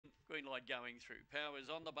green light going through. Power is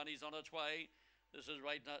on. The bunny's on its way. This is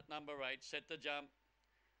rate number 8. Set the jump.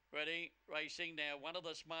 Ready, racing now. One of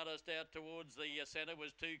the smartest out towards the centre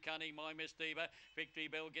was Too Cunning, My Miss Diva.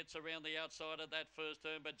 Victory Bell gets around the outside of that first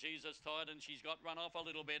turn, but Jesus tied and she's got run off a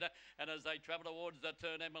little bit. And as they travel towards the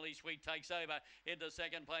turn, Emily Sweet takes over. Into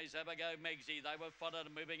second place, have a go, Megsy. They were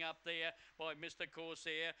followed and moving up there by Mr.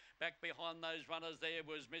 Corsair. Back behind those runners there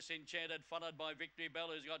was Miss Enchanted, followed by Victory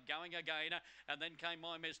Bell, who's got going again. And then came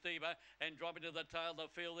My Miss Diva, and dropping to the tail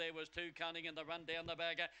of the field there was Too Cunning in the run down the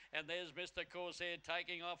back. And there's Mr. Corsair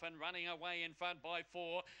taking off and running away in front by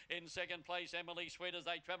 4. In second place, Emily Sweet as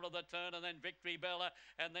they travel to the turn, and then Victory Bella,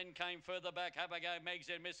 and then came further back, have a go, Megs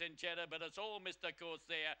and Miss Enchanted, but it's all Mr.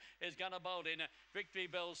 Corsair is going to bolt in. Victory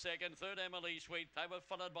Bell second, third Emily Sweet. They were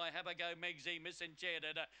followed by have a go, Megsy, Miss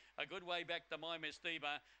Enchanted, a good way back to My Miss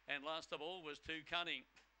Diva, and last of all was Too Cunning.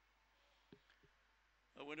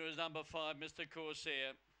 The winner is number 5, Mr.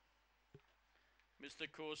 Corsair. Mr.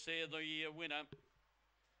 Corsair, the winner.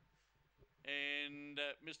 And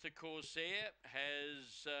Mr. Corsair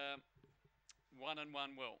has won and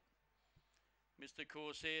won well. Mr.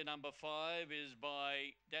 Corsair, number 5, is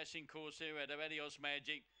by Dashing Corsair out of Adios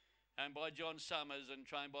Magic, and by John Summers and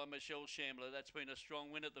trained by Michelle Shambler. That's been a strong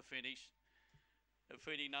win at the finish.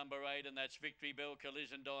 Defeating number 8, and that's Victory Bell,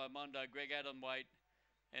 Collision Diamondo, Greg Adamwaite,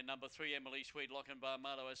 and number 3, Emily Sweet, Lochinvar,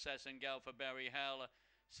 Marlow Assassin, Gal for Barry Howler.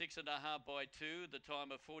 6.5 by 2, the time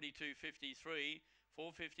of 42.53,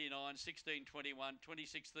 4.59, 16.21,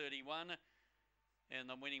 26.31, and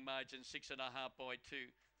the winning margin 6.5 by 2.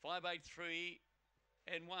 5.83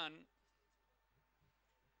 and 1.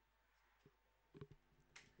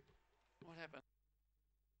 What happened?